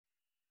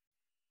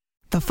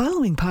The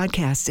following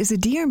podcast is a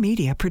Dear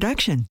Media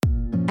production.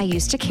 I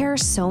used to care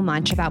so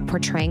much about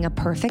portraying a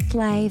perfect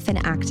life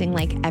and acting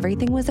like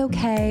everything was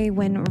okay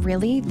when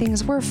really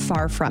things were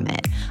far from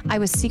it. I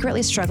was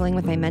secretly struggling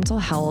with my mental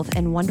health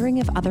and wondering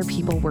if other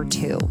people were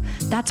too.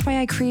 That's why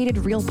I created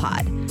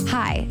RealPod.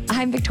 Hi,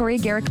 I'm Victoria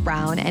Garrick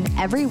Brown, and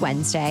every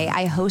Wednesday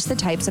I host the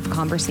types of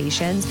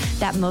conversations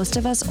that most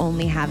of us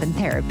only have in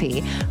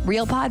therapy.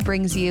 RealPod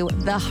brings you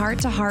the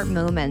heart-to-heart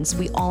moments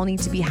we all need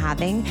to be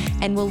having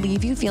and will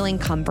leave you feeling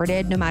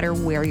comforted no matter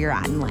where you're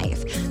at in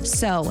life.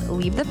 So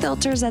leave the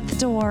filters at the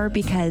door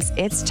because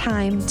it's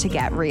time to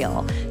get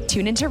real.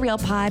 Tune into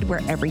RealPod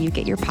wherever you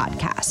get your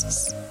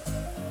podcasts.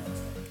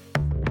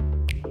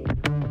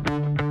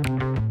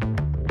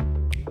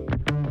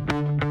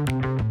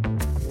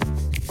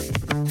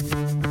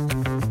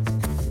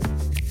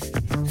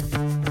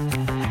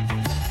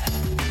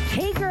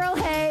 Hey girl,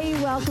 hey,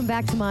 welcome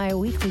back to my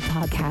weekly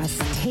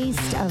podcast,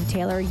 Taste of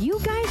Taylor. You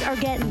guys are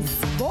getting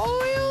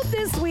spoiled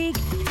this week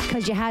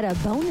because you had a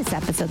bonus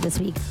episode this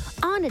week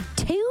on a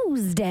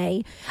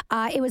Tuesday.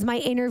 It was my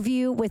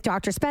interview with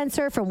Dr.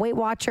 Spencer from Weight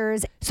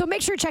Watchers. So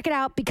make sure to check it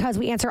out because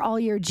we answer all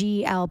your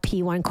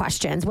GLP-1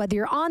 questions, whether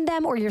you're on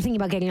them or you're thinking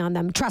about getting on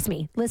them. Trust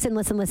me.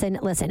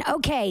 Listen.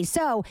 Okay,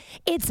 so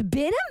it's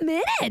been a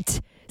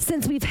minute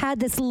since we've had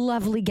this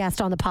lovely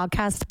guest on the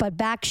podcast, but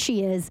back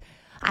she is.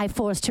 I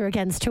forced her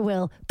against her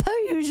will, per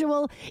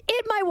usual.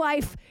 My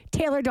wife,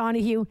 Taylor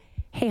Donohue.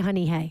 Hey,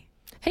 honey, hey.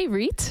 Hey,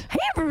 Reet.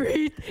 Hey,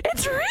 Reet.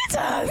 It's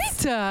Rita's.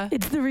 Rita.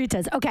 It's the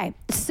Ritas. Okay,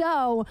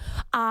 so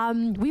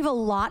we have a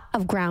lot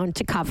of ground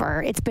to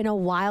cover. It's been a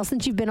while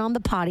since you've been on the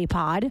Potty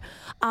Pod.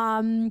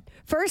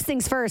 First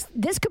things first,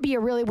 this could be a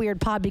really weird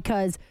pod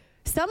because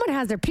someone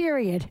has their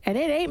period, and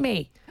it ain't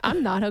me.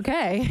 I'm not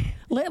okay.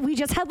 We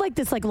just had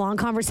this long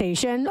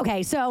conversation.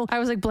 Okay, so I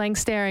was blank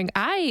staring.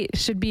 I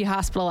should be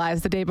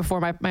hospitalized the day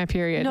before my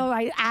period. No,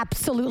 I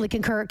absolutely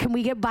concur. Can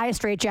we buy a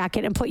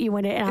straitjacket and put you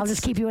in it, and I'll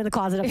just keep you in the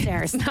closet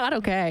upstairs? It's not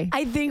okay.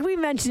 I think we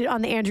mentioned it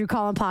on the Andrew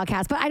Collin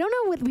podcast, but I don't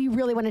know what we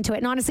really went into it.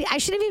 And honestly, I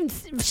shouldn't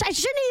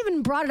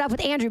even brought it up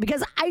with Andrew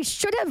because I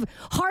should have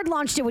hard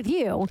launched it with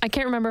you. I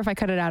can't remember if I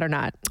cut it out or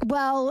not.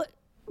 Well,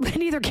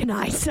 neither can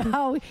I.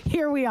 So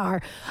here we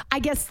are. I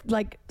guess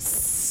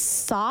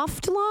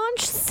soft launch,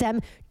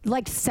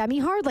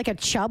 semi-hard, like a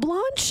chub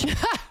launch.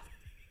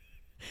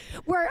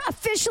 We're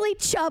officially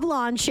chub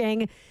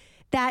launching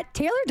that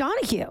Taylor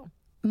Donohue,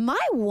 my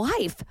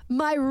wife,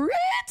 my Rita,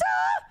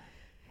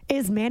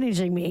 is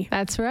managing me.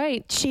 That's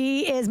right.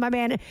 She is my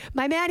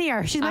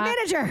man-ear. She's my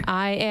manager.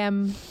 I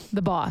am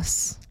the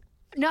boss.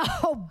 No,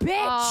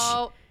 bitch.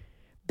 Oh.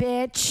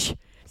 Bitch.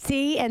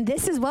 See, and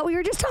this is what we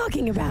were just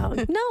talking about.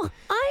 No,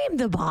 I am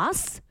the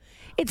boss.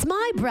 It's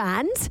my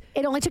brand.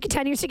 It only took you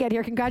 10 years to get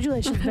here.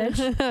 Congratulations,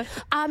 bitch.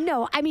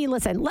 No, I mean,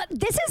 listen,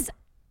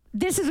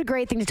 this is a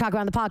great thing to talk about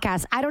on the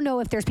podcast. I don't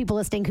know if there's people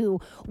listening who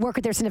work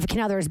with their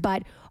significant others,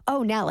 but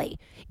oh, Nelly,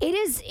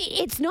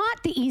 it's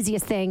not the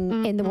easiest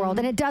thing in the world,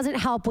 and it doesn't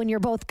help when you're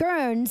both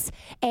girls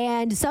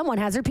and someone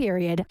has their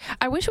period.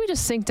 I wish we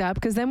just synced up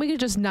because then we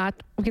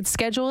could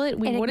schedule it.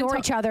 We and wouldn't ignore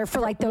each other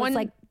for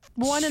those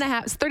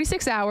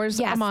 36 hours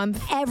a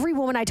month. Every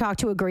woman I talk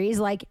to agrees.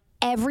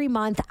 Every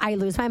month I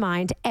lose my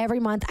mind. Every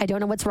month I don't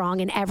know what's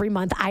wrong. And every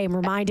month I am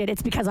reminded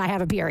it's because I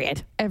have a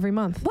period. Every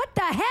month. What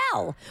the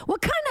hell?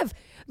 What kind of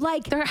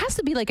There has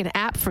to be an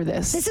app for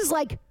this. This is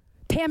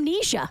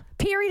Pamnesia,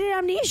 period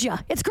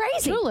amnesia. It's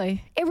crazy.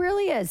 Truly. It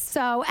really is.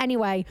 So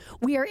anyway,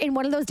 we are in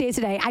one of those days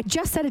today. I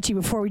just said it to you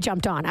before we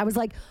jumped on. I was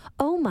like,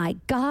 oh my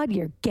God,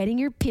 you're getting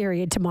your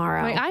period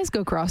tomorrow. My eyes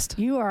go crossed.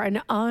 You are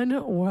an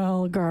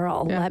unwell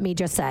girl, let me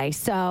just say.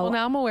 So well,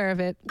 now I'm aware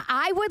of it.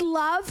 I would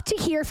love to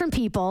hear from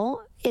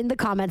people in the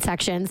comment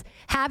sections.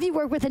 Have you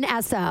worked with an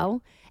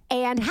SO?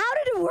 And how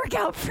did it work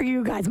out for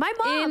you guys? My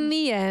mom. In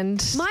the end,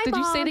 did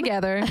you stay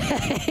together?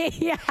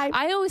 Yeah.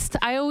 I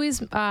always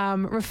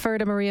refer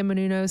to Maria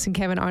Menounos and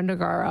Kevin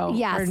Undergaro,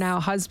 her now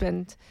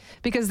husband,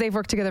 because they've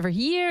worked together for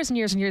years and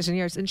years and years and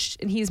years, and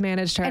he's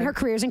managed her. And her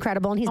career is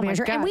incredible, and he's managed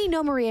her. And we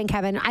know Maria and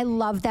Kevin. I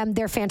love them.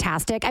 They're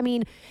fantastic. I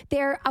mean,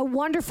 they're a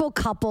wonderful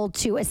couple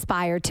to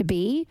aspire to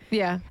be.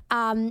 Yeah.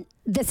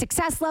 The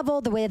success level,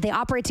 the way that they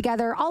operate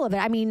together, all of it.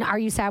 I mean, are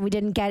you sad we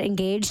didn't get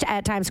engaged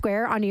at Times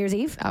Square on New Year's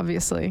Eve?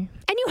 Obviously.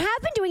 And you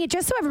have been doing it,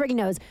 just so everybody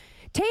knows.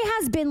 Tay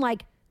has been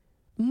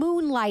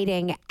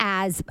moonlighting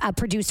as a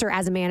producer,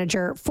 as a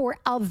manager for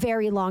a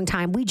very long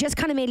time. We just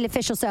kind of made it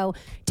official. So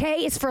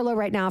Tay is furloughed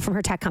right now from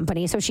her tech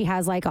company. So she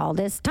has all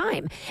this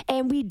time.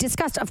 And we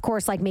discussed, of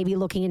course, maybe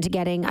looking into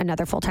getting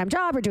another full-time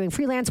job or doing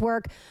freelance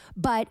work.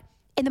 But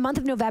in the month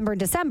of November and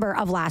December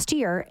of last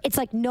year, it's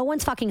no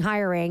one's fucking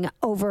hiring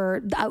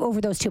over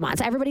those 2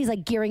 months. Everybody's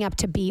gearing up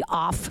to be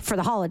off for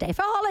the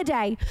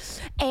holiday.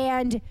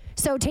 And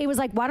so Tay was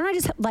like, why don't I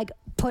just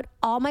put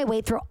all my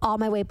weight, throw all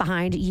my weight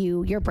behind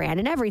you, your brand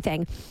and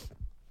everything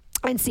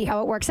and see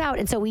how it works out.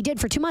 And so we did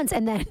for 2 months.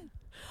 And then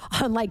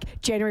on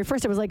January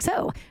 1st, it was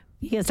so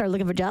you gonna start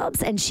looking for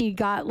jobs? And she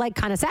got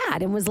kind of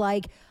sad and was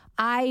like,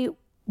 I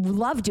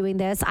love doing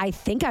this. I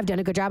think I've done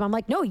a good job. I'm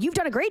like, no, you've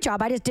done a great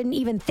job. I just didn't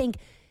even think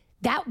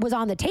that was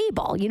on the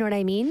table. You know what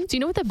I mean? Do you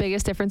know what the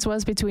biggest difference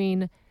was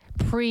between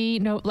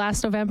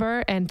last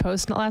November and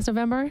post last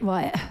November?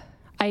 What?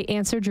 I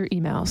answered your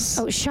emails.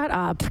 Oh, shut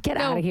up. Get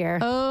out of here.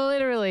 Oh,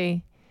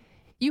 literally.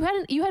 You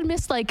had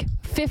missed like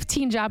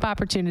 15 job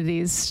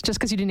opportunities just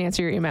because you didn't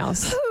answer your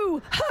emails.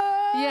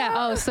 Yeah.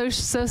 Oh, so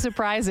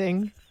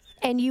surprising.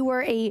 And you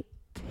were a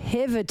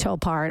pivotal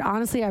part.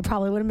 Honestly, I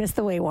probably would have missed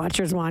the Weight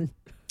Watchers one.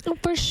 Oh,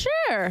 for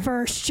sure.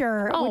 For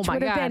sure. Oh, which my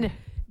would have God. been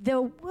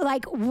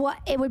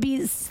it would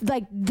be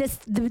like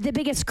the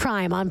biggest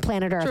crime on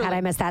planet Earth. Truly. Had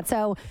I missed that.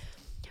 So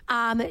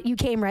you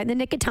came right in the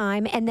nick of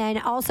time. And then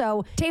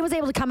also Tay was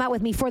able to come out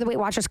with me for the Weight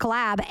Watchers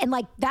collab. And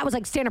like, that was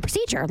like standard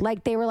procedure.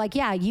 Like they were like,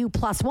 yeah, you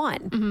plus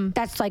one. Mm-hmm.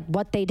 That's like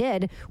what they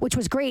did, which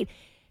was great.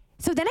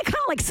 So then it kind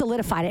of like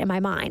solidified it in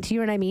my mind. You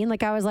know what I mean?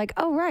 Like I was like,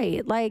 oh,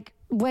 right. Like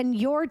when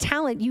you're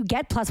talent, you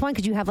get plus one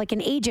because you have like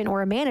an agent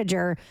or a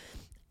manager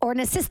or an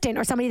assistant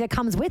or somebody that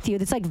comes with you.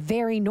 That's like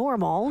very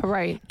normal.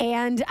 Right.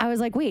 And I was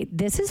like, wait,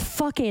 this is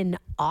fucking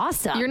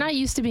awesome. You're not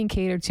used to being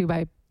catered to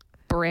by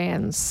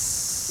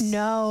brands.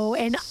 No.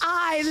 And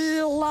I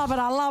love it.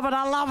 I love it.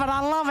 I love it.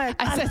 I love it.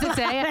 I said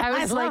today,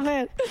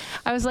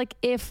 I was like,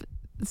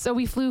 so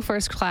we flew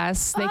first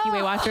class. Thank you,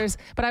 Weight Watchers.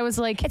 But I was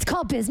like, it's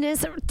called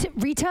business,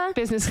 Rita.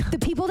 Business. The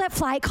people that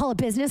fly it call it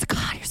business.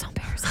 God, you're so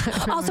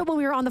embarrassing. Also, when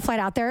we were on the flight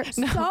out there,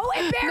 so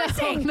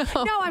embarrassing.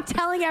 No, I'm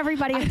telling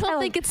everybody. I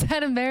don't think it's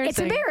that embarrassing. It's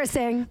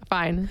embarrassing.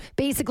 Fine.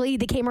 Basically,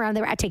 they came around.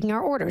 They were taking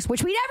our orders,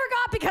 which we never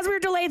got because we were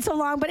delayed so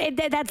long. But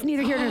that's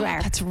neither here nor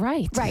there. That's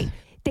right. Right.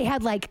 They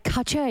had like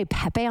cacio e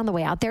pepe on the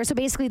way out there. So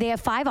basically, they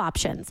have 5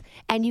 options,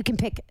 and you can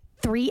pick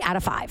 3 out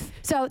of 5.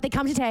 So they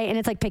come to Tay, and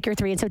it's like pick your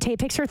 3. And so Tay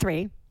picks her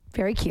 3.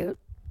 Very cute.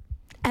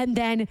 And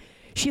then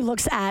she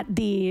looks at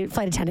the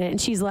flight attendant and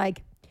she's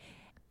like,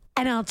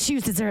 and I'll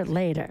choose dessert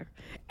later.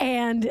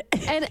 And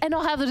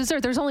I'll have the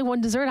dessert. There's only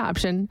one dessert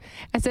option.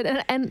 I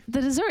said, and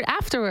the dessert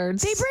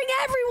afterwards. They bring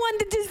everyone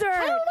the dessert.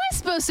 How am I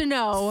supposed to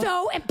know?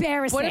 So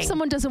embarrassing. What if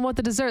someone doesn't want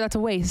the dessert? That's a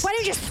waste. Why don't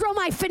you just throw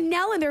my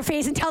fennel in their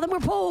face and tell them we're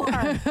poor?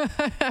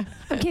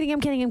 I'm kidding.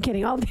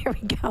 Oh, there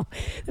we go.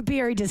 The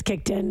beer just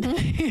kicked in.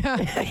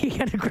 Yeah. You're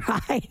going to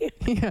cry.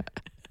 Yeah.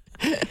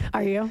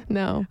 Are you?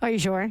 No. Are you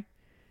sure?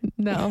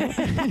 No.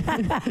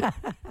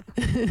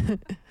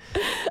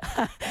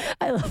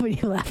 I love when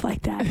you laugh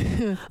like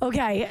that.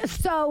 Okay,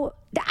 so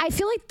I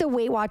feel like the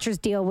Weight Watchers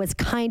deal was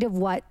kind of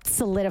what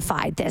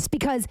solidified this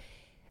because,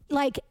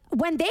 like,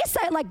 when they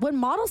say, like, when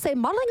models say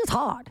modeling is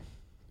hard,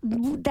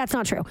 that's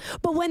not true.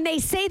 But when they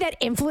say that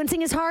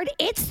influencing is hard,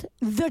 it's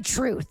the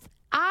truth.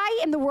 I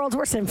am the world's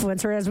worst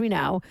influencer, as we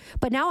know,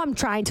 but now I'm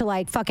trying to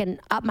like fucking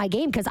up my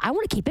game because I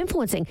want to keep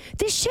influencing.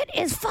 This shit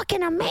is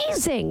fucking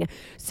amazing.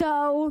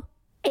 So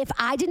if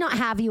I did not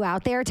have you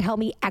out there to help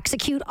me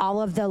execute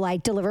all of the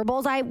like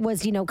deliverables I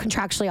was,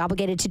 contractually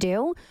obligated to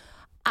do,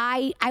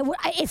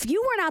 if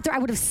you weren't out there, I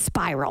would have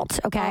spiraled.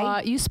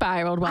 Okay, you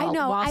spiraled. Well, I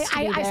know. I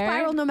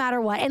spiraled no matter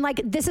what. And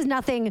like, this is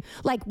nothing.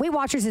 Like, Weight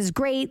Watchers is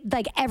great.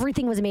 Like,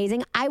 everything was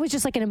amazing. I was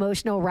just like an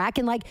emotional wreck.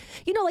 And like,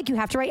 like you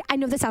have to write. I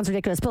know this sounds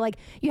ridiculous, but like,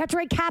 you have to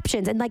write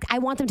captions, and like, I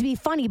want them to be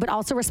funny, but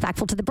also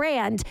respectful to the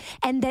brand,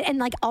 and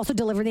like also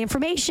deliver the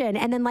information.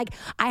 And then like,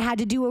 I had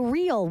to do a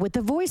reel with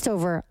the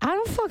voiceover. I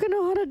don't fucking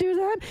know how to do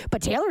that,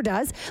 but Taylor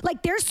does.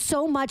 Like, there's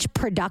so much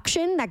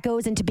production that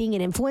goes into being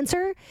an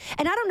influencer,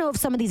 and I don't know if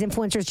some of these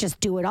influencers just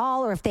do it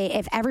all, or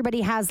if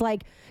everybody has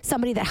like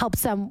somebody that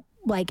helps them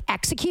like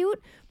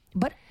execute.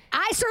 But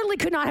I certainly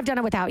could not have done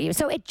it without you.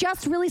 So it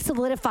just really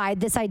solidified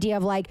this idea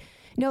of like,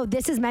 no,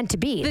 this is meant to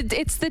be.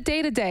 It's the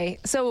day to day.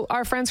 So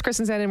our friends Chris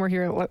and Zen were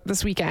here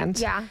this weekend.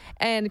 Yeah.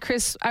 And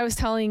Chris, I was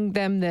telling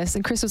them this,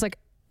 and Chris was like,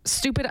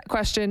 stupid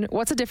question.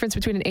 What's the difference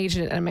between an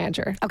agent and a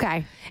manager?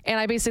 Okay. And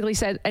I basically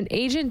said an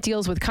agent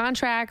deals with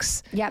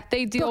contracts. Yep.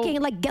 They deal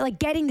booking, like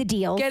getting the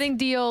deals. Getting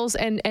deals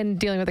and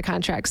dealing with the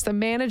contracts. The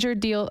manager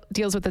deals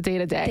with the day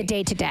to day. The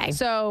day to day.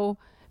 So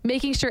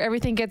making sure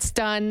everything gets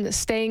done,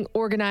 staying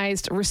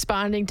organized,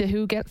 responding to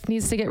who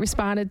needs to get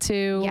responded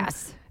to.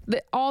 Yes.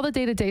 All the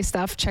day-to-day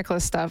stuff,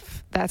 checklist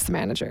stuff, that's the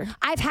manager.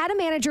 I've had a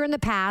manager in the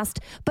past,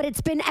 but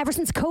it's been ever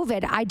since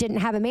COVID, I didn't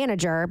have a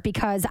manager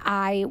because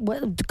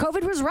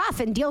COVID was rough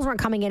and deals weren't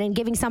coming in, and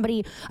giving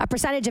somebody a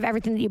percentage of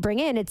everything that you bring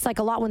in, it's like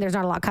a lot when there's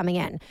not a lot coming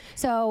in.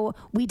 So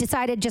we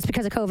decided just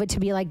because of COVID to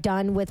be like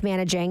done with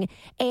managing.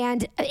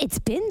 And it's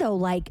been though,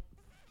 like,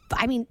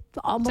 I mean,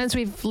 almost since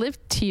we've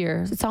lived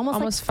here. It's almost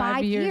like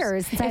 5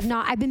 years since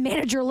I've been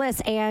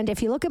managerless. And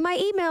if you look at my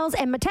emails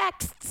and my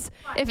texts,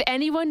 if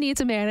anyone needs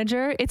a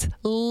manager, it's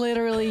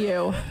literally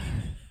you.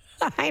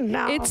 I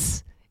know.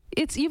 It's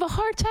you have a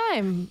hard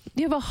time.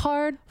 You have a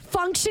hard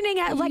functioning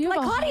at like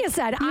Claudia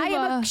said.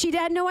 She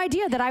had no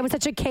idea that I was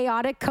such a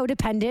chaotic,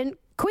 codependent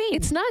queen.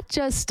 It's not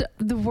just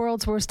the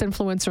world's worst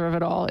influencer of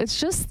it all. It's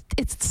just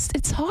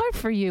it's hard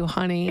for you,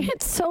 honey.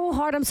 It's so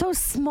hard. I'm so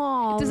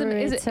small. Is the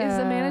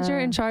manager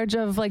in charge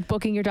of like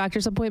booking your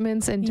doctor's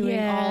appointments and doing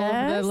all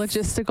of the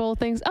logistical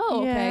things?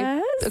 Oh,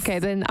 okay. Yes. Okay,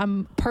 then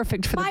I'm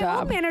perfect for the job. My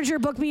old manager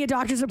booked me a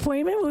doctor's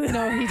appointment.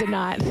 No, he did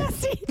not.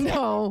 Yes, he did.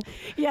 No.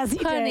 Yes, he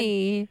did.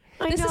 Honey.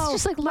 This is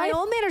just like my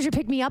old manager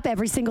picked me up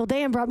every single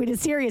day and brought me to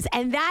Sirius.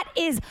 And that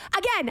is,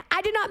 again,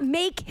 I did not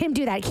make him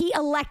do that. He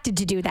elected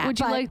to do that. Would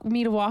you like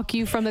me to walk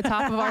you from the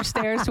top of our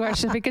stairs to our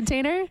shipping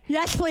container?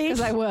 Yes, please.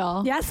 Because I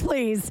will. Yes,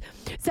 please.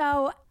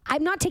 So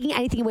I'm not taking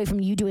anything away from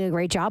you doing a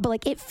great job, but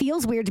like it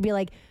feels weird to be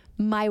like,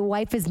 my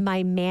wife is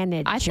my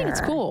manager. I think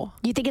it's cool.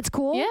 You think it's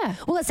cool? Yeah.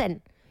 Well,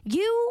 listen,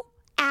 you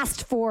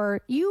asked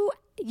for, you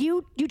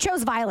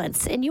chose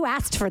violence and you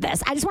asked for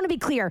this. I just want to be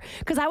clear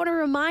because I want to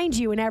remind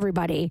you and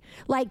everybody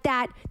like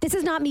that this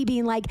is not me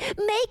being like,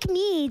 make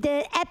me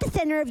the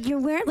epicenter of your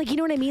world. Like, you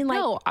know what I mean? Like,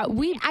 no,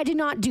 I did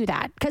not do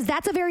that because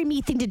that's a very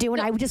me thing to do.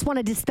 And I just want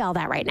to dispel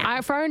that right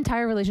now. For our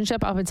entire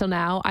relationship up until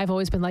now, I've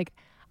always been like,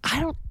 I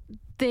don't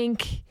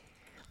think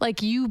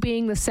like you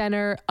being the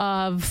center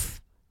of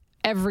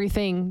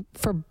everything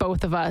for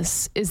both of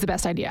us is the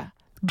best idea.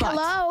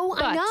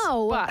 I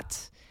know.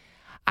 But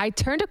I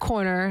turned a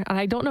corner and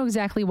I don't know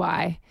exactly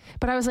why,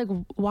 but I was like,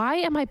 why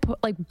am I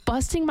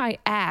busting my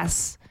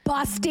ass?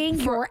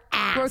 Your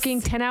ass.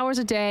 Working 10 hours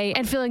a day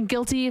and feeling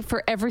guilty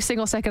for every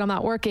single second I'm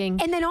not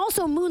working. And then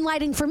also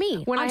moonlighting for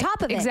me on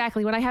top of it.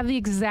 Exactly. When I have the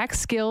exact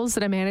skills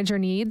that a manager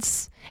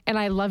needs and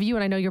I love you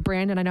and I know your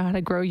brand and I know how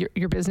to grow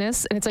your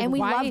business. And it's like, and we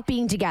love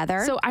being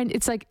together. So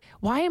it's like,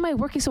 why am I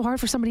working so hard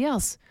for somebody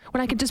else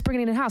when I can just bring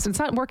it in-house? And it's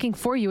not working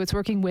for you. It's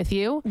working with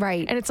you.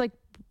 Right. And it's like,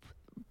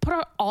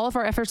 put all of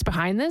our efforts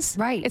behind this.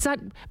 Right. It's not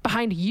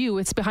behind you.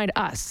 It's behind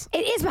us.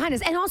 It is behind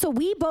us. And also,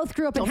 we both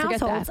grew up in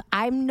households.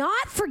 I'm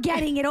not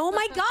forgetting it. Oh,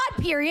 my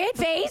God, period,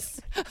 face.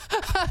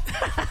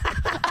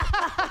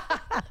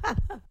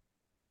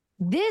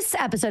 This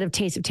episode of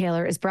Taste of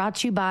Taylor is brought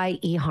to you by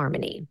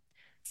eHarmony.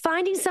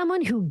 Finding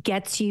someone who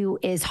gets you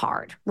is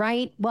hard,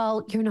 right?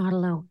 Well, you're not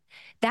alone.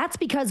 That's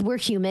because we're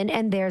human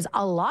and there's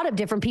a lot of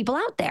different people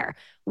out there,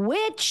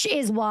 which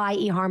is why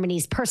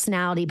eHarmony's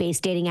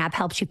personality-based dating app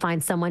helps you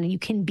find someone you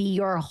can be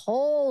your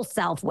whole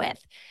self with,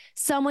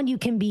 someone you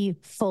can be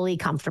fully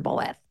comfortable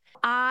with.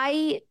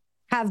 I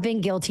have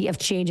been guilty of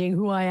changing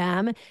who I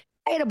am.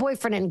 I had a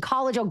boyfriend in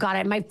college. Oh God, I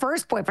had my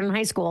first boyfriend in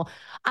high school.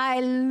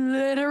 I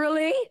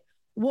literally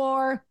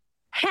wore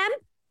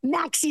hemp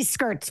maxi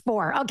skirts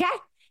for, okay?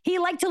 He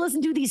liked to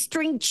listen to the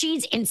String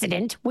Cheese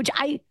Incident, which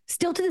I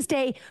still to this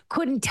day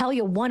couldn't tell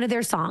you one of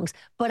their songs,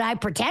 but I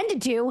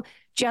pretended to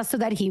just so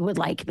that he would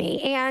like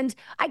me. And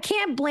I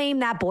can't blame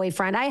that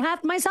boyfriend. I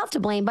have myself to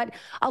blame, but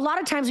a lot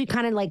of times we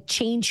kind of like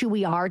change who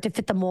we are to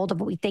fit the mold of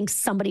what we think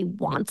somebody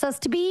wants us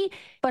to be.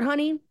 But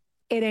honey,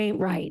 it ain't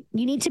right.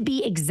 You need to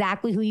be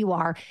exactly who you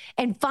are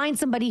and find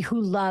somebody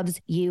who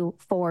loves you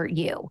for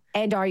you.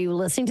 And are you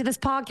listening to this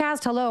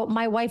podcast? Hello,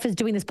 my wife is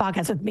doing this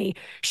podcast with me.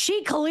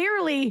 She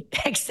clearly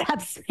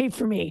accepts me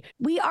for me.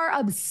 We are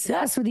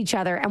obsessed with each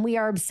other and we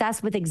are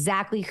obsessed with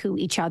exactly who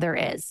each other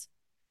is.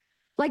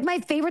 Like my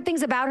favorite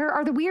things about her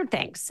are the weird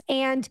things.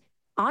 And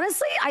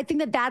honestly, I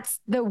think that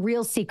that's the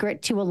real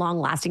secret to a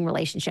long-lasting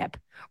relationship.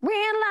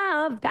 Real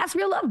love. That's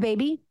real love,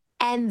 baby.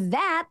 And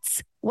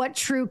that's what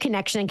true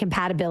connection and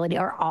compatibility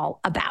are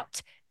all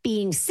about.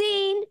 Being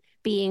seen,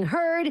 being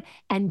heard,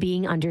 and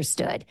being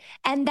understood.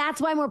 And that's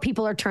why more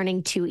people are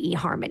turning to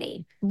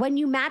eHarmony. When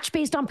you match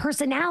based on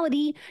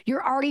personality,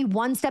 you're already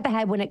one step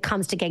ahead when it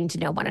comes to getting to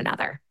know one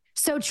another.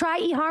 So try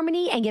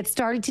eHarmony and get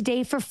started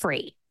today for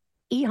free.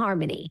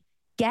 eHarmony.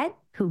 Get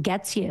who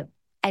gets you.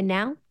 And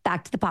now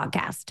back to the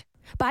podcast.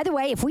 By the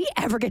way, if we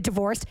ever get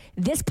divorced,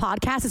 this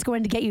podcast is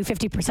going to get you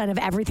 50% of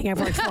everything I've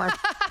worked for.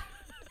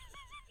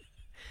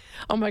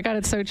 Oh my God,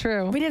 it's so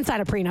true. We didn't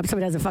sign a prenup, so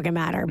it doesn't fucking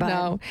matter.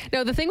 But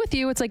No, the thing with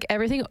you, it's like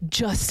everything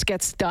just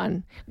gets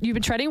done. You've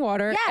been treading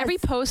water. Yes. Every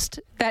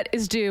post that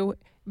is due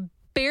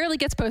barely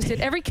gets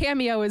posted. Every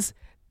cameo is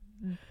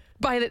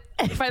by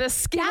the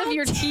skin of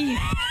your teeth.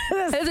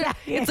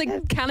 It's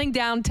like counting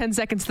down 10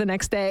 seconds the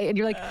next day. And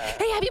you're like,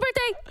 hey, happy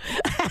birthday.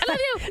 I love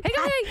you.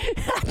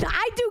 Hey,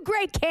 I do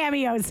great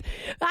cameos.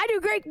 I do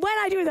great when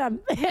I do them.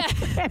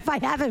 If I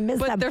haven't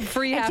missed them. But they're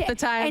free half the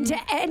time.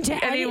 And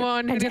to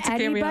anyone who gets a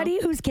cameo. Anybody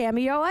whose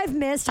cameo I've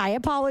missed, I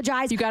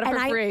apologize. You got it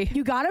for free.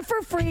 You got it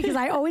for free because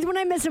I always, when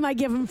I miss them, I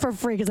give them for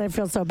free because I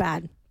feel so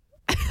bad.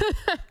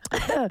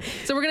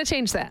 So we're going to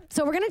change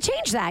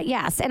that.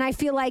 Yes. And I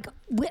feel like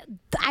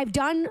I've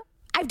done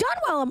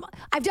well.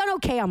 I've done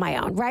okay on my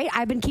own, right?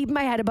 I've been keeping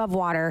my head above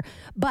water,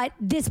 but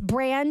this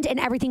brand and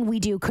everything we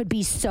do could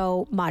be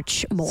so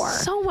much more.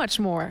 So much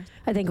more.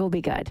 I think it will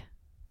be good.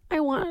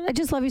 I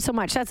just love you so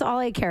much. That's all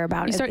I care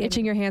about. You start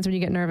itching your hands when you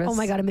get nervous. Oh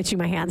my God, I'm itching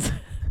my hands.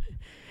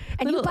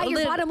 And you bite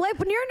your bottom lip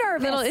when you're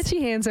nervous. Little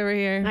itchy hands over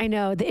here. I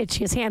know, the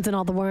itchiest hands in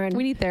all the world.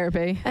 We need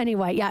therapy.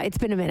 Anyway, yeah, it's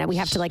been a minute. We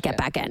have to get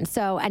back in.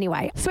 So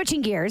anyway,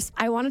 switching gears,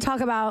 I want to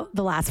talk about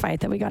the last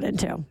fight that we got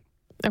into.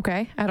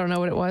 Okay. I don't know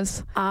what it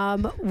was.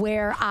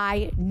 Where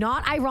I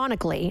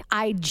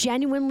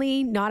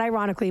genuinely, not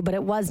ironically, but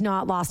it was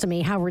not lost on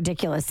me how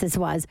ridiculous this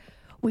was.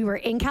 We were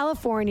in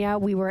California.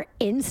 We were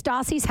in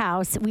Stassi's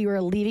house. We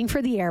were leaving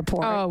for the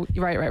airport. Oh,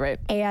 right.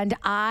 And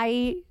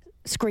I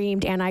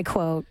screamed, and I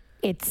quote,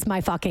 it's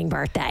my fucking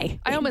birthday.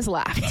 I almost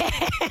laughed.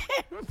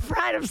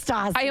 Pride of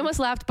Stassi. I almost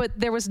laughed, but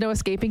there was no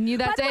escaping you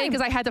that day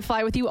because I had to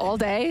fly with you all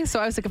day. So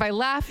I was like, if I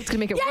laugh, it's going to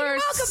make it worse. You're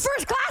welcome,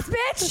 first class,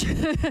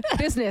 bitch.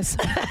 Business.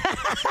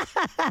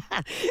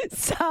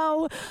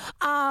 So,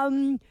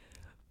 and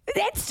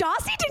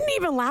Stassi didn't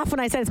even laugh when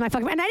I said it's my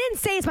fucking, and I didn't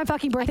say it's my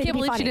fucking birthday. I can't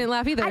believe she didn't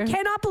laugh either. I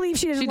cannot believe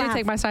she didn't laugh. She did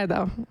take my side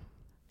though.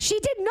 She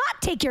did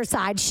not take your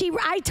side.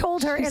 I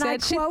told her, She and I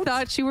said quote, she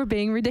thought you were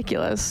being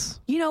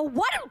ridiculous. you know,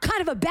 what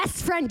kind of a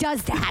best friend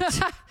does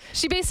that?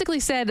 She basically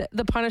said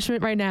the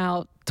punishment right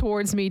now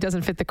towards me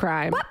doesn't fit the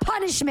crime. What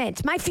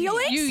punishment? My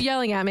feelings? You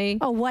yelling at me.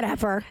 Oh,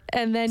 whatever.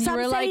 And then Some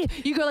you were say-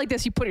 like, you go like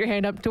this, you put your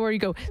hand up to her, you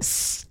go,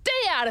 stay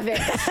out of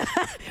it.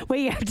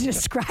 Wait, you have to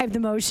describe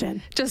the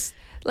motion. Just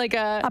like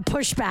a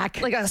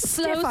pushback. Like a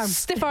slow,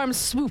 stiff arm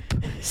swoop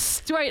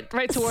right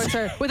towards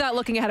her without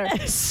looking at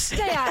her.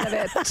 Stay out of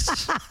it.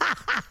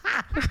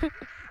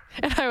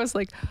 And I was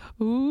like,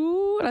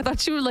 ooh. And I thought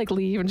she would like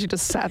leave, and she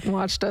just sat and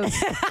watched us.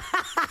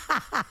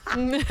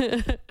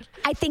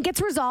 I think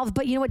it's resolved,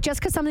 but you know what? Just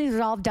because something's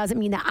resolved doesn't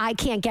mean that I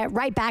can't get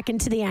right back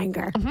into the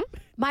anger. Mm-hmm.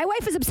 My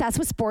wife is obsessed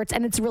with sports,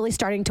 and it's really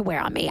starting to wear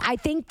on me. I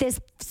think this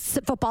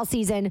football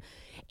season,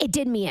 it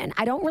did me in.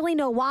 I don't really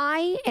know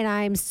why, and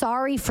I'm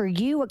sorry for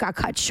you. It got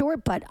cut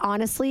short, but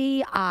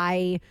honestly,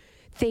 I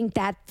think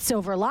that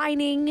silver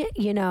lining,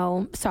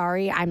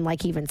 sorry, I'm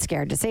like even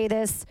scared to say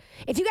this.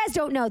 If you guys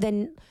don't know,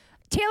 then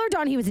Taylor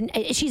Donohue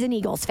she's an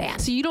Eagles fan.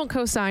 So you don't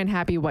co-sign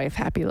happy wife,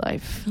 happy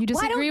life. You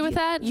disagree with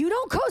that? You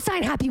don't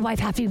co-sign happy wife,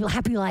 happy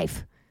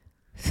life.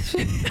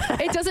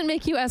 It doesn't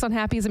make you as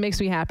unhappy as it makes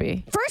me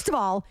happy. First of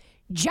all,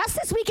 just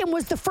this weekend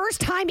was the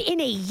first time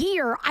in a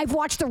year I've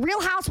watched The Real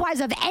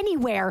Housewives of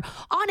Anywhere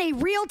on a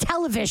real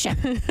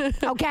television.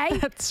 Okay?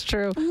 That's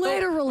true.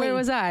 Literally. Where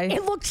was I?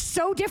 It looked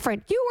so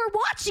different. You were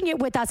watching it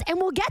with us, and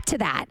we'll get to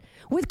that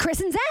with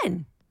Chris and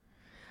Zen.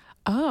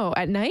 Oh,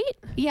 at night?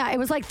 Yeah, it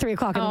was like 3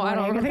 o'clock in the morning.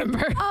 I don't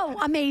remember. Oh,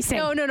 amazing.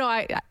 No.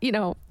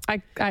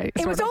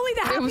 It was only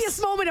the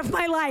happiest moment of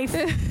my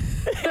life.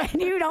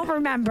 And you don't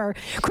remember.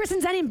 Chris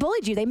and Zen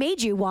bullied you. They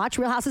made you watch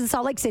Real Houses of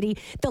Salt Lake City,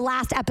 the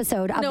last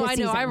episode of the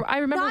season. No, I know. I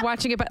remember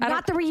watching it, but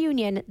not the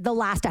reunion, the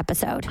last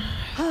episode.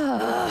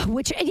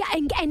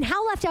 And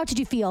how left out did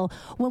you feel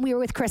when we were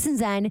with Chris and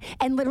Zen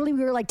and literally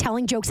we were like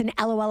telling jokes and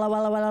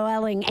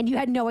LOLing and you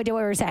had no idea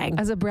what we were saying?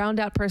 As a browned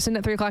out person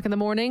at 3 o'clock in the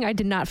morning, I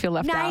did not feel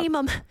left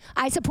out.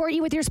 I support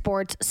you with your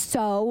sports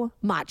so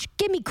much.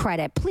 Give me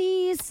credit,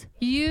 please.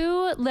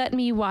 You let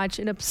me watch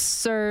an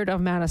absurd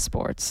amount of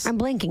sports. I'm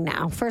blinking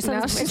now. First I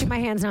was raising my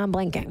hands, now I'm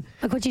blinking.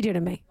 Look what you do to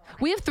me.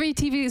 We have 3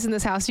 TVs in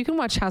this house. You can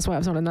watch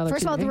Housewives on another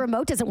First TV. of all, the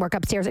remote doesn't work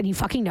upstairs, and you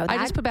fucking know that. I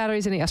just put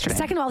batteries in it yesterday.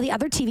 Second of all, the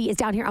other TV is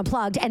down here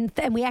unplugged, and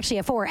we actually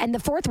have 4. And the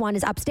 4th one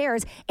is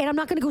upstairs, and I'm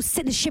not going to go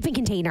sit in the shipping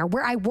container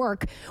where I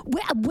work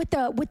with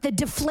the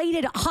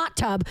deflated hot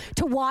tub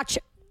to watch.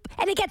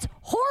 And it gets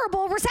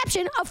horrible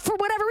reception for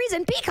whatever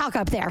reason, Peacock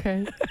up there.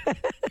 Okay.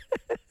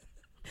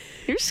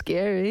 You're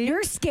scary.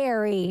 You're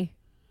scary.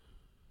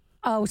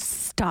 Oh,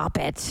 stop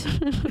it.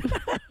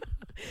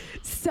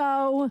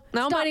 So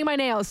now I'm biting my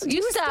nails.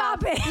 You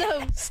stop it.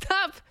 No,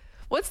 stop.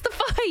 What's the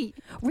fight?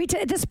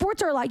 Rita, the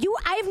sports are a lot.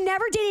 I've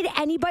never dated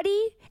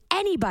anybody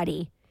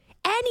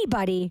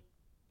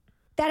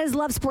that has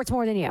loved sports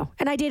more than you.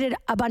 And I dated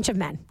a bunch of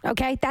men.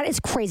 Okay, that is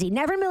crazy.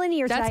 Never in a million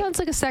years. That sounds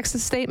like a sexist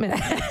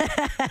statement.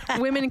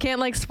 Women can't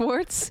like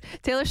sports.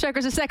 Taylor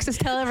Stryker's a sexist.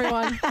 Tell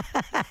everyone.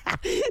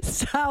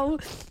 So,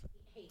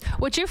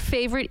 what's your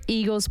favorite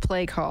Eagles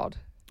play called?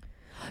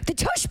 The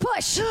tush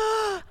push.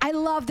 I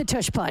love the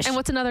tush push. And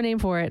what's another name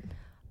for it?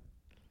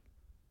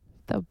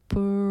 The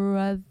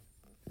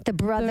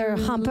brother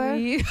humper.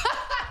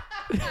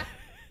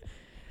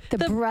 The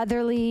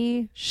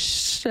brotherly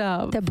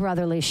shove. The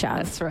brotherly shove.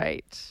 That's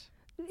right.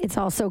 It's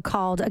also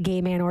called a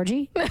gay man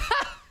orgy.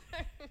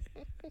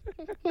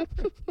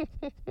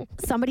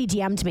 Somebody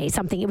DM'd me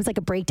something. It was like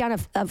a breakdown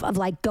of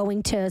like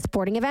going to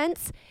sporting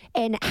events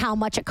and how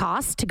much it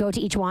costs to go to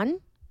each one.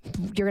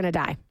 You're going to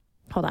die.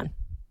 Hold on.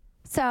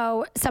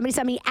 So somebody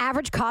sent me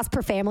average cost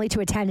per family to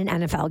attend an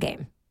NFL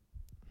game.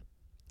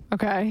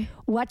 Okay.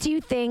 What do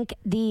you think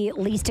the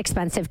least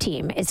expensive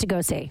team is to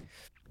go see?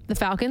 The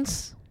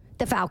Falcons?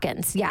 The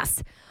Falcons,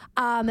 yes.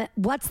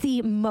 What's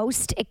the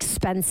most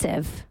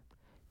expensive?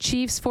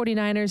 Chiefs,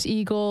 49ers,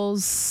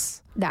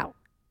 Eagles. No.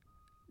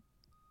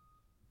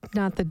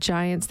 Not the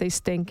Giants. They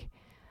stink.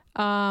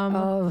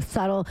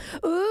 Subtle.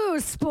 Ooh,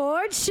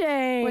 sports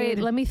shade. Wait,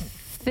 let me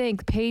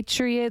think.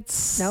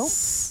 Patriots. Nope.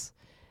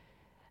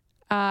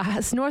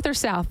 It's north or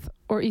south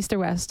or east or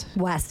west?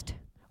 West.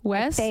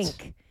 West? I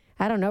think.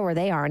 I don't know where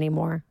they are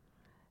anymore.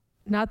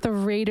 Not the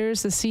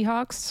Raiders, the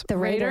Seahawks? The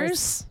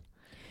Raiders.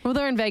 Well,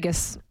 they're in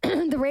Vegas.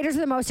 The Raiders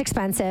are the most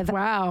expensive.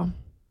 Wow.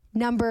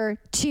 Number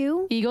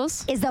 2.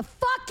 Eagles? Is the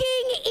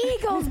fucking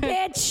Eagles,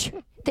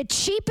 bitch. The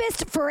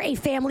cheapest for a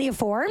family of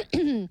 4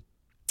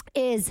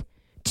 is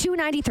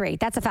 $293.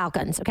 That's the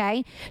Falcons,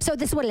 okay? So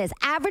this is what it is.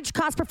 Average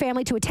cost per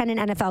family to attend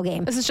an NFL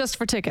game. This is just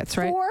for tickets,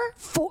 right?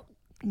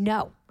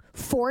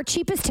 4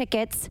 cheapest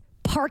tickets,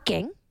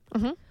 parking,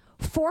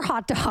 4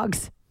 hot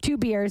dogs, 2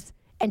 beers,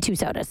 and 2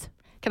 sodas.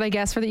 Can I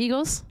guess for the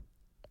Eagles?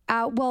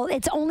 Well,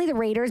 it's only the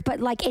Raiders, but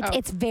like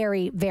it's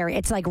very, very,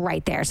 it's like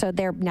right there. So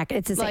they're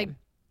it's the same. Like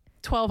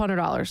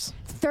 $1,200.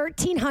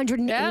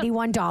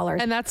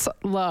 $1,381. And that's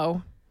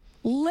low.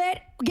 Yeah,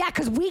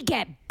 because we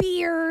get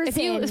beers. If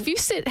you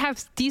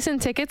have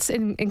decent tickets,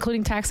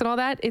 including tax and all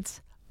that,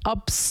 it's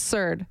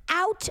absurd.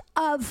 Out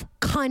of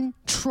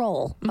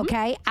control,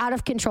 okay? Out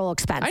of control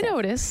expensive. I know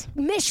it is.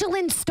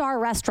 Michelin star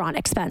restaurant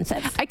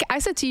expensive. I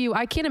said to you,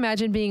 I can't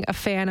imagine being a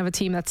fan of a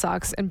team that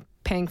sucks and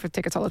paying for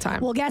tickets all the time.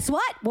 Well, guess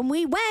what? When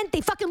we went, they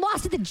fucking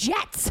lost to the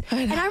Jets.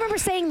 And I remember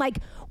saying, like,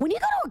 when you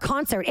go to a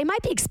concert, it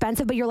might be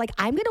expensive, but you're like,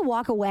 I'm going to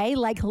walk away,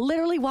 like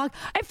literally walk.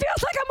 It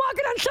feels like I'm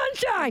walking on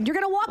sunshine. You're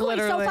going to walk away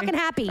so fucking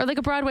happy. Or like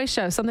a Broadway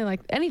show, something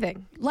like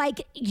anything.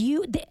 Like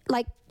you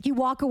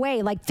walk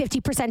away, like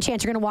 50%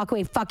 chance you're going to walk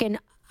away fucking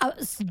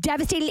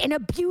devastated and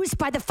abused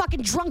by the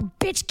fucking drunk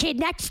bitch kid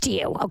next to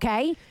you,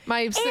 okay?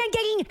 And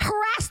getting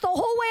harassed the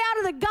whole way out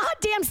of the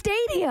goddamn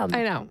stadium.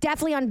 I know.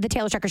 Definitely on the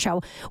Taylor Strecker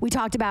show, we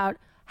talked about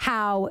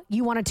how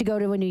you wanted to go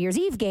to a New Year's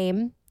Eve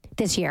game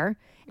this year.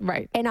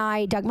 Right. And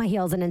I dug my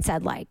heels in and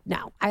said, like,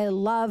 no, I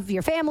love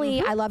your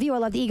family. I love you. I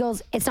love the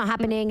Eagles. It's not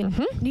happening.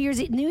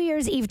 New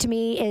Year's Eve to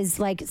me is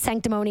like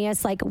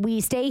sanctimonious. Like,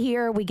 we stay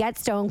here. We get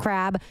stone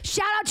crab.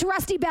 Shout out to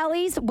Rusty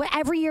Bellies.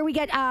 Every year we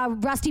get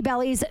Rusty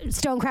Bellies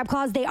stone crab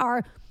claws. They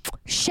are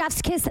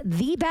chef's kiss,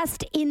 the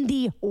best in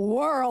the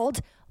world.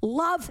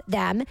 Love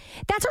them.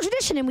 That's our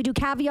tradition. And we do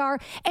caviar.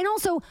 And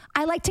also,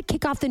 I like to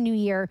kick off the new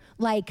year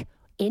like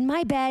in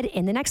my bed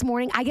in the next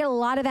morning. I get a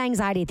lot of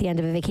anxiety at the end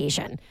of a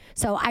vacation.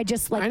 So I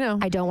just like,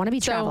 I don't want to be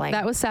traveling.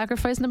 That was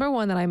sacrifice number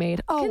 1 that I made.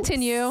 Oh,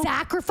 Continue.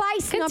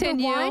 Sacrifice number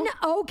 1?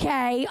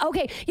 Okay.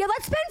 Yeah,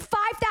 let's spend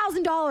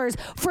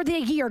 $5,000 for the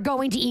year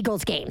going to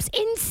Eagles games.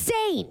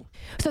 Insane.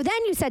 So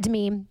then you said to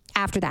me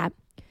after that,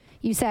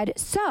 you said,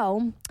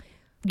 so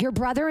your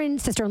brother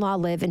and sister-in-law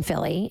live in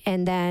Philly,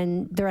 and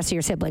then the rest of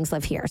your siblings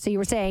live here. So you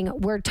were saying,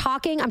 I'm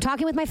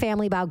talking with my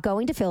family about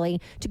going to Philly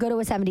to go to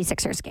a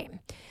 76ers game.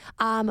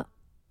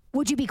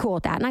 Would you be cool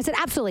with that? And I said,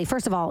 absolutely.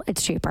 First of all,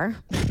 it's cheaper.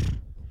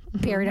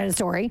 Period. End of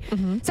story.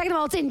 Second of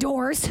all, it's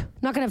indoors. I'm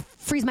not going to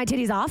freeze my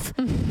titties off.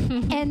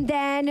 And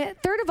then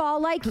third of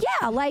all, like,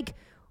 yeah, like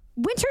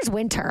winter's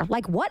winter.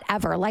 Like,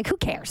 whatever. Like, who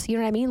cares? You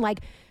know what I mean? Like,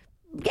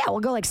 yeah,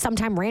 we'll go like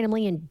sometime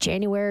randomly in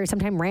January,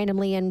 sometime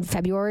randomly in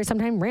February,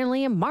 sometime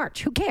randomly in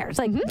March. Who cares?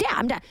 Like, yeah,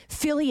 I'm down.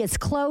 Philly is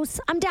close.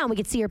 I'm down. We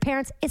could see your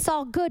parents. It's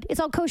all good. It's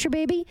all kosher,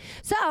 baby.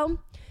 So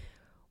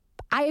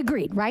I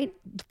agreed, right?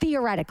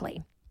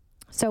 Theoretically.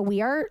 So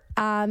we are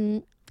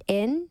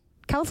in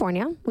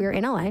California. We are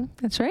in LA.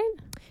 That's right.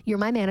 You're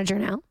my manager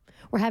now.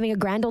 We're having a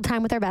grand old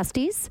time with our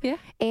besties. Yeah.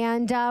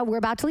 And we're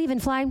about to leave and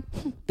fly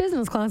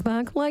business class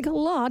back, like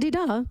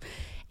la-di-da.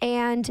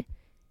 And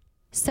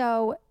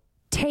so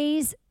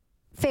Tay's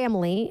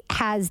family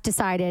has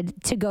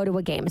decided to go to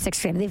a game, a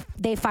Sixers game.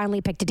 They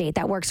finally picked a date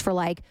that works for,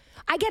 like,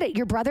 I get it.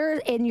 Your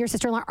brother and your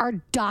sister-in-law are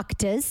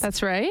doctors.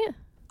 That's right.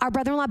 Our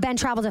brother-in-law, Ben,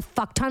 travels a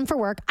fuck ton for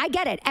work. I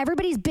get it.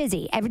 Everybody's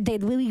busy.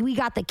 We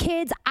got the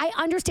kids. I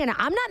understand it.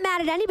 I'm not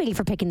mad at anybody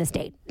for picking this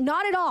date.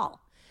 Not at all.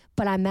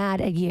 But I'm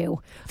mad at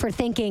you for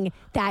thinking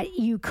that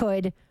you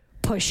could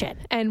push it.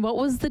 And what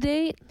was the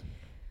date?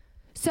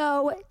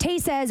 So Tay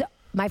says,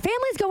 my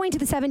family's going to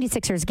the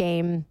 76ers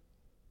game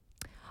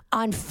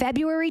on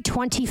February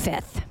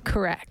 25th.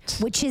 Correct.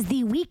 Which is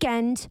the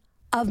weekend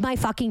of my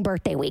fucking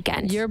birthday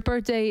weekend. Your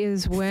birthday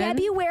is when?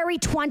 February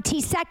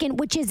 22nd,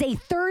 which is a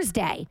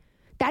Thursday.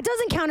 That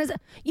doesn't count as...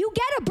 You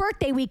get a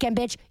birthday weekend,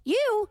 bitch.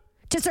 You,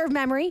 to serve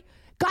memory,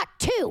 got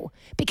 2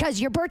 because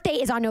your birthday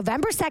is on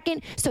November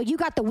 2nd. So you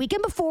got the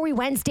weekend before. We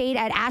went and stayed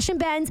at Ash and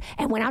Ben's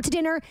and went out to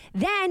dinner.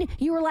 Then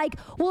you were like,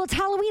 well, it's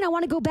Halloween. I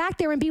want to go back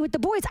there and be with the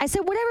boys. I said,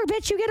 whatever,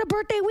 bitch. You get a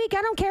birthday week.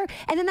 I don't care.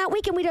 And then that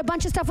weekend we did a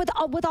bunch of stuff with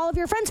all of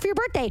your friends for your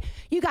birthday.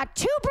 You got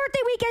 2 birthday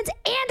weekends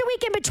and a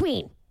week in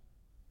between.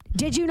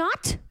 Did you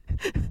not?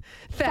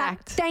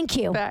 Fact. Thank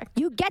you. Fact.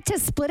 You get to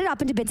split it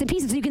up into bits and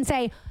pieces. So you can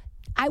say,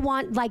 I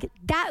want like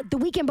that the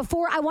weekend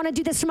before I want to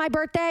do this for my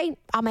birthday.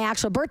 On my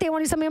actual birthday, I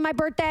want to do something on my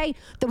birthday.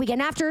 The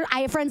weekend after, I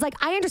have friends. Like,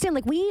 I understand,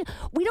 like we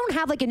don't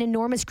have like an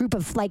enormous group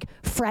of like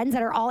friends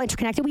that are all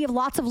interconnected. We have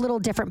lots of little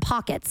different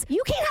pockets.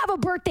 You can't have a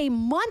birthday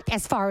month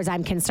as far as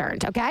I'm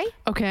concerned, okay?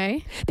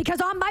 Okay. Because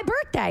on my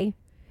birthday,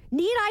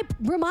 need I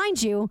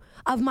remind you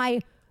of my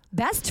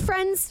best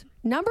friend's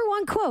number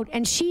 1 quote,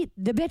 and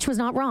the bitch was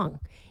not wrong.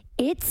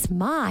 It's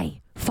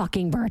my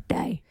fucking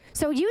birthday.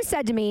 So you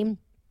said to me,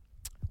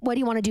 what do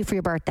you want to do for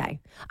your birthday?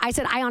 I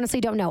said, I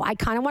honestly don't know. I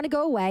kind of want to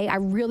go away. I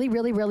really,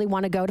 really, really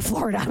want to go to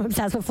Florida. I'm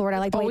obsessed with Florida. I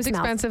like the way it smells.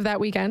 Always expensive that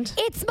weekend.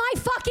 It's my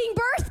fucking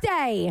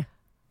birthday.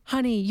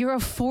 Honey, you're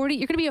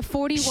going to be a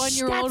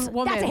 41-year-old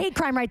woman. That's a hate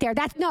crime right there.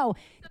 That's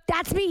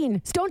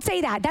mean. Don't say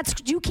that.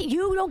 You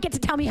don't get to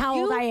tell me how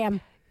old I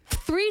am.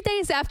 3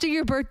 days after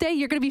your birthday,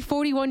 you're going to be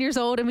 41 years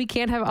old and we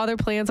can't have other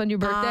plans on your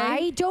birthday?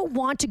 I don't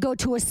want to go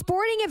to a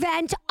sporting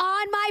event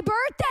on my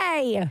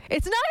birthday.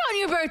 It's not on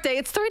your birthday.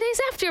 It's 3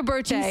 days after your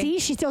birthday. Do you see?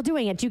 She's still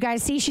doing it. Do you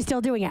guys see? She's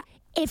still doing it.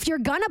 if you're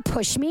going to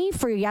push me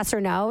for yes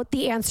or no,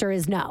 the answer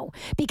is no.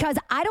 Because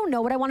I don't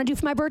know what I want to do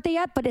for my birthday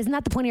yet, but isn't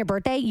that the point of your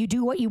birthday? You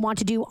do what you want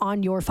to do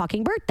on your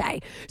fucking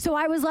birthday. So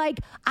I was like,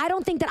 I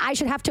don't think that I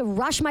should have to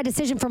rush my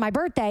decision for my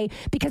birthday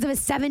because of a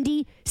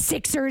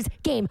 76ers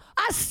game.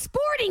 A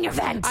sporting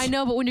event. I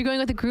know, but when you're going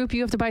with a group,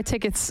 you have to buy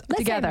tickets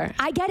together.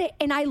 I get it.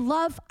 And I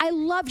love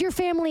your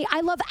family.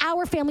 I love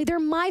our family. They're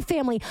my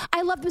family.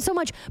 I love them so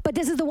much. But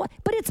this is the one.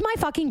 But it's my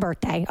fucking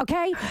birthday,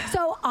 okay?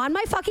 So on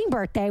my fucking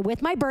birthday,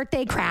 with my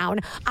birthday crown,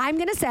 I'm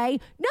going to say,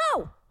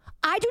 no,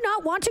 I do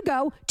not want to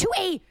go to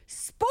a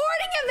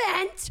sporting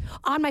event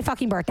on my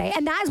fucking birthday.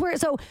 And that is where,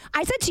 so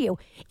I said to you,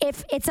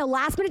 if it's a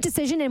last minute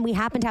decision and we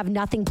happen to have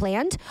nothing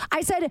planned,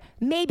 I said,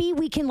 maybe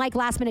we can like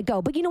last minute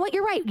go. But you know what?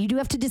 You're right. You do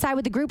have to decide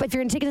with the group if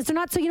you're going to take this or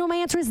not. So you know, my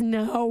answer is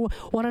no.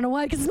 Want to know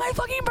why? Because it's my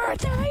fucking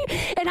birthday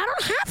and I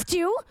don't have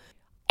to.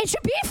 It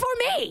should be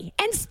for me.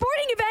 And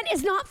sporting event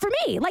is not for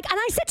me. Like, and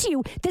I said to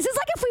you, this is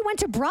like if we went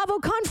to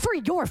BravoCon for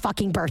your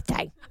fucking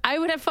birthday. I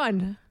would have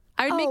fun.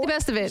 I would make the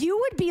best of it. You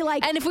would be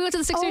like, and if we went to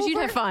the Sixers, you'd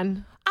have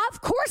fun.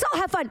 Of course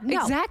I'll have fun.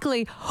 No.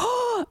 Exactly.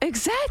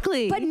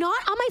 Exactly. But not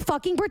on my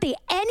fucking birthday.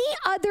 Any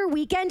other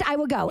weekend, I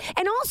will go.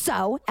 And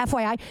also,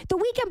 FYI, the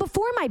weekend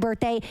before my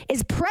birthday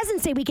is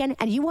President's Day weekend.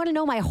 And you want to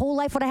know my whole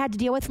life what I had to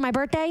deal with for my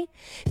birthday?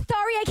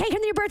 Sorry, I can't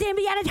come to your birthday and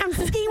be out of town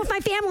skiing with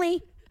my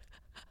family.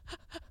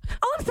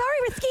 Oh, I'm sorry,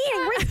 we're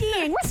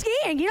skiing. We're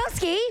skiing. You don't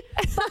ski.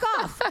 Fuck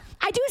off.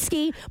 I do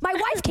ski. My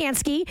wife can't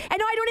ski. And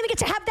no, I don't even get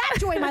to have that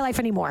joy in my life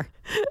anymore.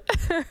 You know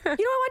what I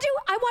want to do?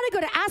 I want to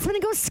go to Aspen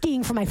and go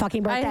skiing for my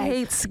fucking birthday. I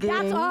hate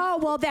skiing.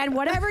 Well then,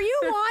 whatever you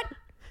want,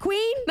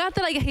 queen. Not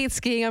that I hate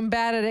skiing. I'm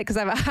bad at it because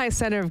I have a high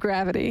center of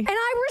gravity. And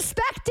I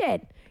respect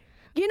it.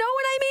 You know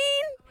what I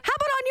mean? How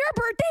about on your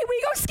birthday,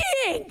 we go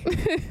skiing?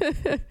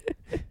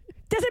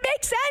 Does it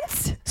make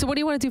sense? So what do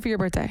you want to do for your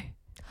birthday?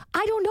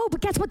 I don't know,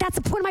 but guess what? That's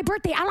the point of my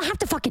birthday. I don't have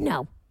to fucking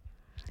know.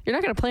 You're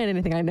not going to plan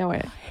anything. I know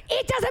it.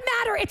 It doesn't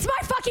matter. It's my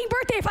fucking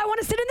birthday. If I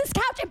want to sit on this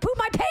couch and poop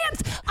my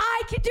pants,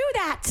 I can do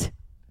that.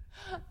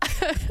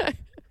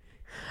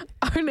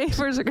 Our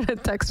neighbors are going to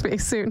text me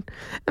soon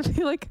and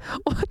be like,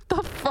 what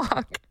the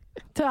fuck?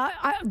 So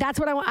that's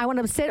what I want. I want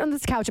to sit on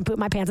this couch and poop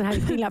my pants and have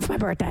you clean up for my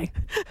birthday.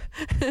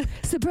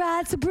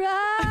 Surprise,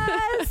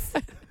 surprise.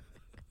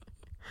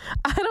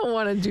 I don't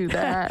want to do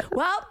that.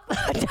 Well,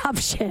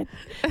 tough shit.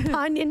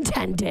 Pun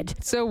intended.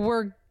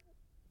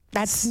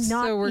 That's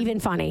not even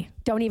funny.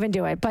 Don't even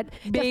do it. But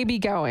maybe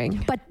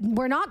going. But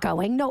we're not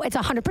going. No, it's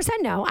 100%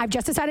 no. I've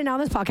just decided now on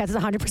this podcast it's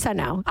 100%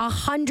 no.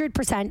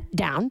 100%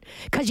 down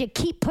because you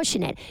keep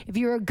pushing it. If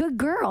you're a good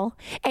girl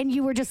and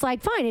you were just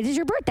like, fine, it is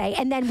your birthday.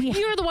 And then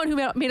You're the one who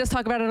made us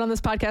talk about it on this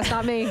podcast,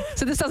 not me.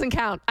 So this doesn't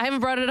count. I haven't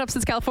brought it up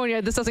since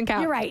California. This doesn't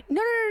count. You're right. No.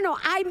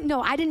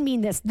 I didn't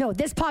mean this. No,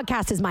 this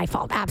podcast is my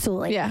fault.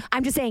 Absolutely. Yeah.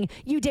 I'm just saying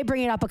you did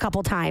bring it up a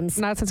couple times.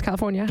 Not since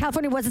California.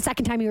 California was the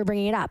second time you were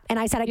bringing it up. And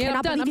I said, I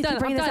cannot believe you keep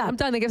bringing this up. I'm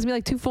done. That gives me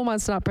like 2 full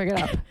months to not bring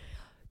it up.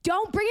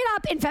 Don't bring it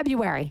up in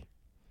February.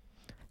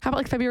 How about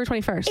like February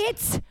 21st?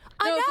 It's a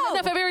no.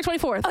 No, February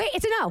 24th. Okay,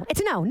 it's a no.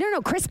 It's a no.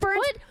 No, Chris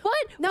Burns. What?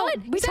 No,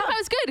 what? You said if I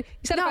was good. You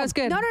said if I was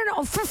good. No.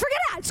 Forget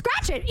it.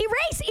 Scratch it.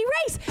 Erase.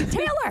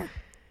 Taylor.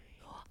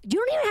 You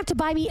don't even have to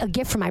buy me a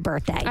gift for my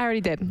birthday. I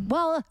already did.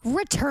 Well,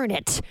 return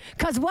it.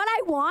 Because what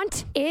I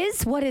want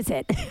is, what is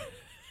it?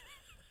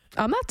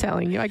 I'm not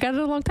telling you. I got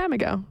it a long time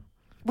ago.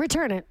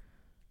 Return it.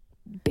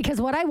 Because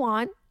what I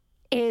want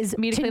is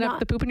me to clean up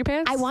the poop in your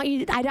pants? I want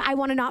you. I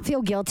want to not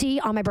feel guilty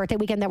on my birthday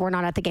weekend that we're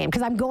not at the game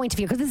because I'm going to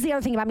feel. Because this is the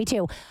other thing about me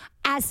too.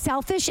 As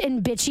selfish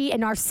and bitchy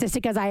and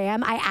narcissistic as I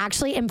am, I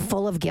actually am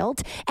full of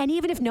guilt. And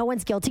even if no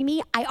one's guilting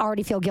me, I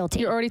already feel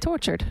guilty. You're already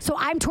tortured. So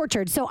I'm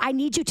tortured. So I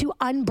need you to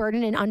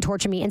unburden and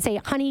untorture me and say,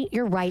 honey,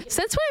 you're right.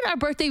 Since when are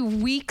birthday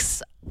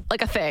weeks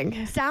like a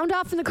thing? Sound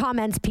off in the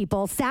comments,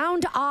 people.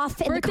 Sound off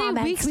in the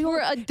comments. Weeks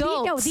we're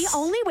adults. The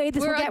only way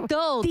this will get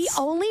adults. The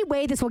only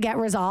way this will get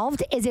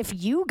resolved is if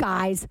you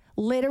guys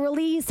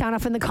literally sound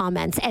off in the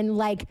comments and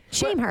like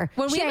shame her.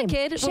 When we have a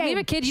kid,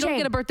 you don't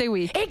get a birthday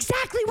week.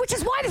 Exactly, which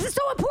is why this is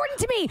so important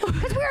to me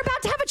because we're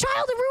about to have a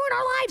child and ruin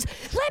our lives.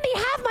 Let me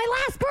have my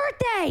last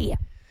birthday.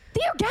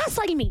 You're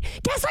gaslighting me.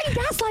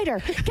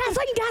 Gaslighter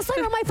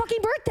on my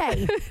fucking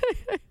birthday.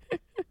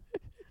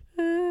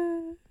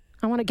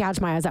 I want to gouge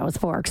my eyes out with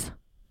forks.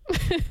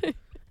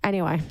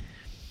 Anyway.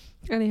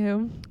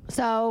 Anywho.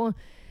 So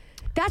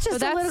that's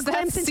just a little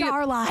glimpse into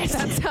our lives.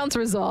 That sounds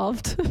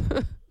resolved.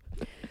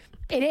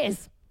 It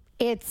is.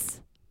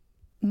 It's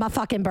my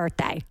fucking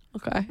birthday.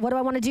 Okay. What do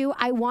I want to do?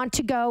 I want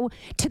to go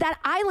to that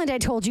island I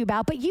told you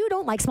about, but you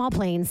don't like small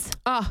planes.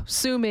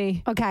 Sue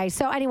me. Okay.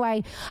 So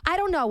anyway, I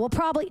don't know. I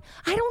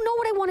don't know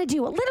what I want to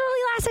do.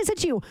 Literally last I said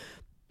to you,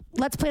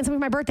 let's plan something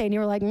for my birthday. And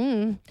you were like,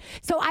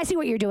 So I see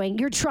what you're doing.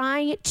 You're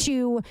trying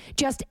to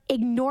just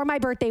ignore my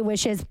birthday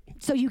wishes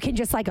so you can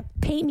just like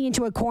paint me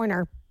into a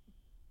corner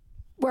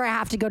where I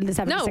have to go to the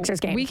 76ers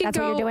game. That's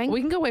what you're doing?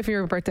 We can go away for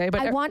your birthday.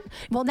 But I wanted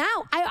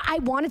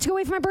to go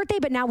away for my birthday,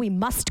 but now we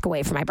must go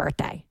away for my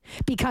birthday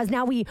because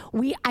now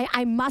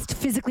I must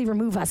physically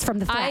remove us from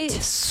the threat. I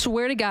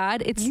swear to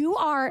God,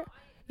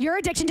 Your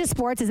addiction to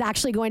sports is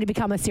actually going to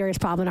become a serious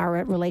problem in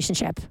our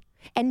relationship.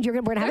 And we're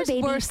going to have a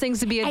baby. There's worse things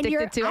to be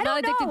addicted to. I'm not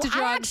addicted to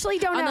drugs. I actually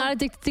don't know. I'm not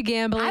addicted to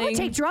gambling. I would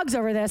take drugs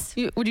over this.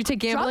 Would you take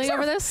gambling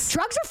over this?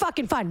 Drugs are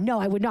fucking fun. No,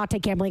 I would not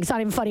take gambling. It's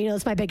not even funny.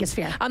 It's my biggest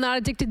fear. I'm not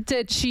addicted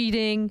to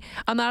cheating.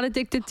 I'm not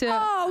addicted to...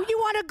 Oh, you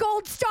want a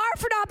gold star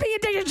for not being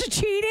addicted to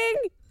cheating?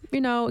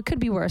 You know, it could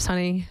be worse,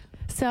 honey.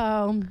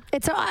 So,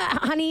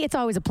 honey, it's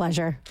always a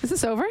pleasure. Is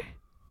this over?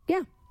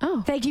 Yeah.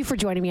 Oh. Thank you for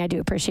joining me. I do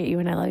appreciate you,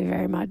 and I love you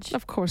very much.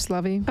 Of course,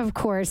 Lovey. Of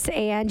course.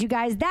 And you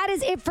guys, that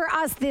is it for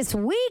us this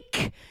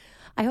week.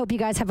 I hope you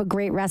guys have a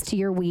great rest of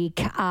your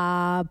week.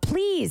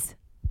 Please,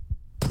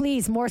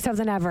 more so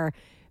than ever,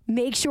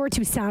 make sure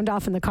to sound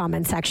off in the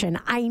comment section.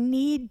 I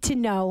need to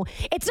know.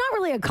 It's not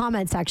really a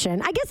comment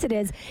section. I guess it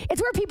is.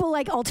 It's where people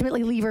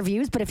ultimately leave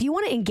reviews. But if you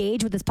want to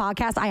engage with this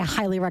podcast, I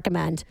highly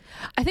recommend.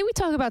 I think we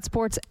talk about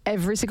sports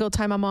every single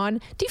time I'm on.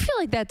 Do you feel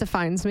like that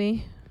defines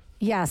me?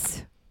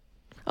 Yes.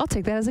 I'll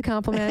take that as a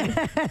compliment.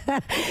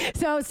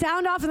 So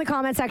sound off in the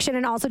comment section,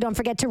 and also don't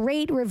forget to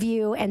rate,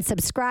 review, and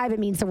subscribe. It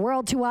means the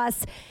world to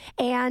us.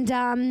 And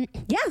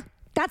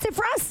that's it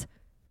for us.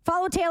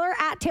 Follow Taylor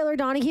at Taylor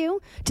Donohue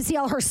to see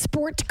all her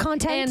sport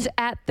content. And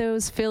at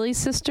those Philly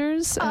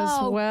sisters as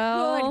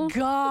well. Good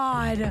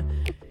God.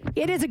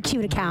 It is a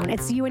cute account.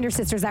 It's you and your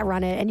sisters that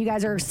run it, and you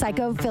guys are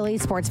psycho Philly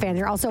sports fans.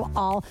 You're also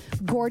all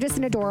gorgeous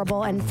and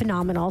adorable and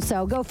phenomenal,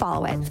 so go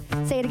follow it.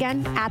 Say it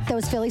again, at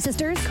those Philly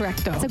sisters.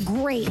 Correcto. It's a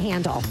great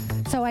handle.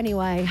 So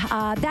anyway,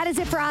 that is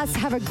it for us.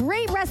 Have a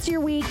great rest of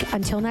your week.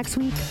 Until next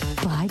week,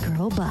 bye,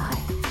 girl, bye.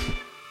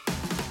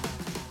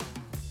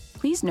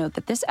 Please note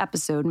that this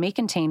episode may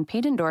contain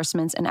paid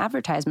endorsements and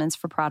advertisements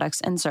for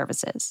products and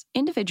services.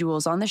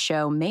 Individuals on the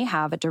show may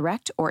have a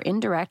direct or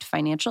indirect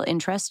financial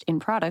interest in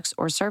products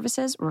or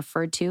services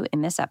referred to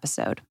in this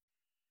episode.